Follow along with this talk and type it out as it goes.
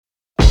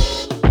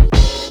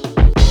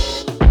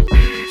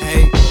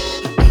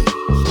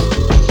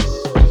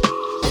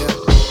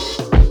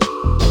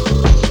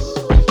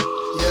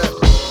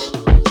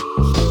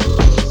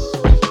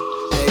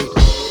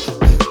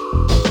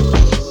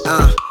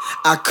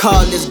I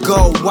call this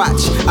gold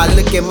watch. I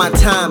look at my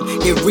time,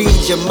 it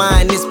reads your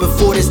mind. It's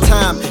before this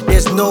time,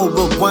 there's no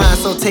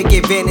rewind. So take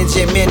advantage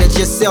and manage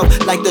yourself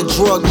like the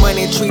drug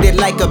money. Treat it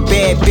like a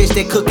bad bitch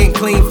that cook and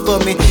clean for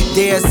me.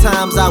 There's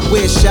times I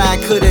wish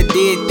I could've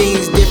did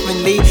things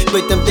differently,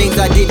 but them things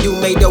I did do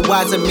made the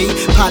wise of me.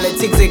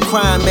 Politics and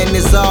crime, and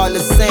it's all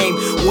the same.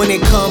 When it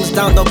comes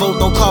down to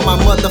vote, don't call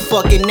my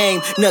motherfucking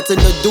name.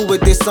 Nothing to do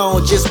with this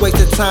song, just waste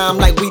of time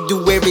like we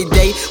do every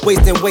day.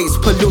 Wasting waste,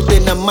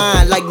 polluting the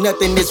mind like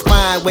nothing is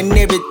fine. When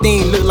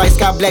everything look like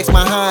Sky Black's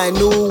behind.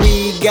 Ooh,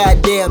 we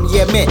goddamn,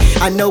 yeah man,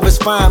 I know it's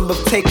fine, but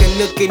take a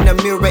look in the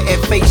mirror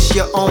and face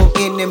your own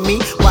enemy.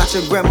 Watch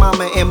your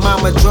grandmama and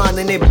mama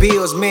drowning in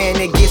bills, man,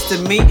 it gets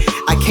to me.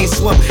 I can't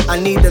swim, I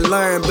need to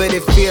learn, but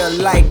it feel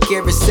like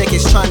every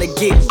second's trying to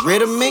get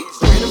rid of me.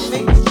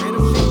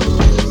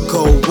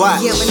 Gold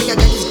watch. Yeah, my nigga, I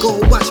got this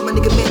gold watch, my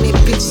nigga, man,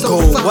 that bitch so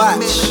Gold fine, watch.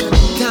 man. I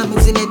got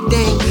diamonds in that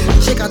thing.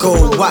 Check out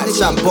Gold the watch,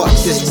 nigga, I bought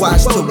this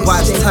watch to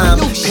watch time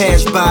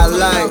pass by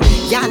like.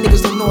 Y'all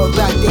niggas don't know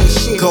about that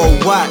shit. Gold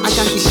man. watch. I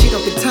got this shit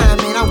up in time,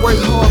 man. I work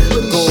hard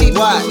for this Gold shit.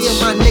 watch. Yeah,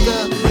 my nigga,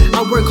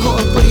 I work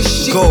hard for this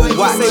shit. Gold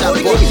watch, I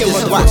bought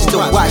this watch to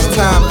watch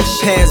time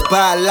pass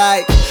by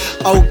like.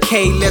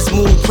 Okay, let's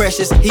move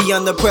precious. He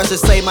under pressure,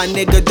 say my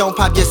nigga, don't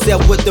pop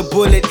yourself with the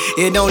bullet.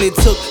 It only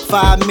took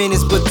 5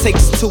 minutes, but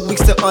takes 2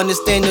 weeks to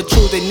understand the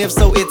truth. And if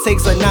so, it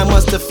takes 9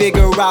 months to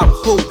figure out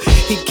who.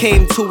 He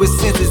came to his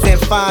senses and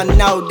find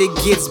out it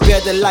gets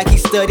better like he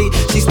studied.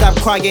 She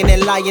stopped crying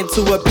and lying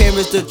to her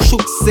parents, the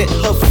truth set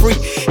her free.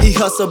 He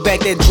hustled back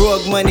that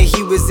drug money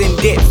he was in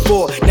debt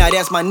for. Now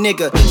that's my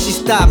nigga. She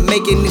stopped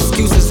making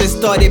excuses and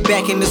started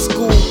back into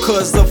school.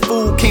 Cause a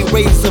fool can't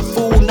raise a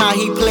fool. Now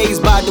he plays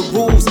by the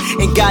rules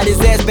and got his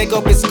ass back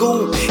up in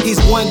school. He's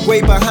 1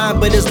 grade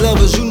behind, but his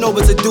levels, you know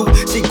what to do.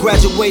 She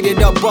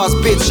graduated a boss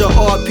bitch, a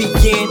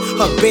RPN.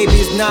 Her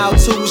baby's now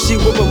 2. She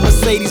with a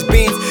Mercedes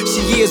Benz.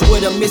 She is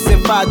what a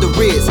missing father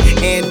is.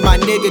 And my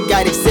nigga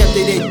got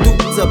accepted at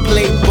Duke to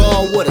play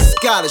ball with a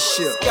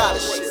scholarship.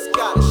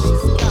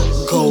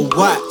 Go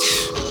watch.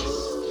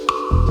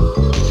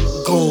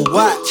 Go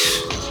watch.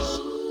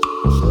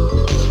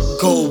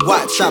 Go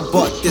watch. I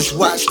bought this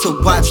watch to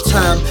watch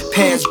time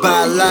pass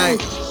by like.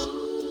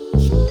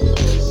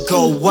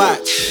 Go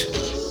watch.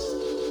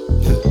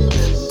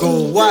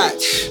 Go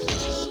watch.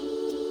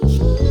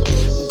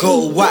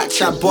 Go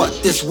watch. I bought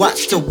this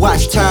watch to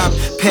watch time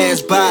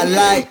pass by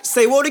like.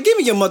 Say, Walter, give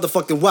me your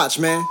motherfucking watch,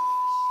 man.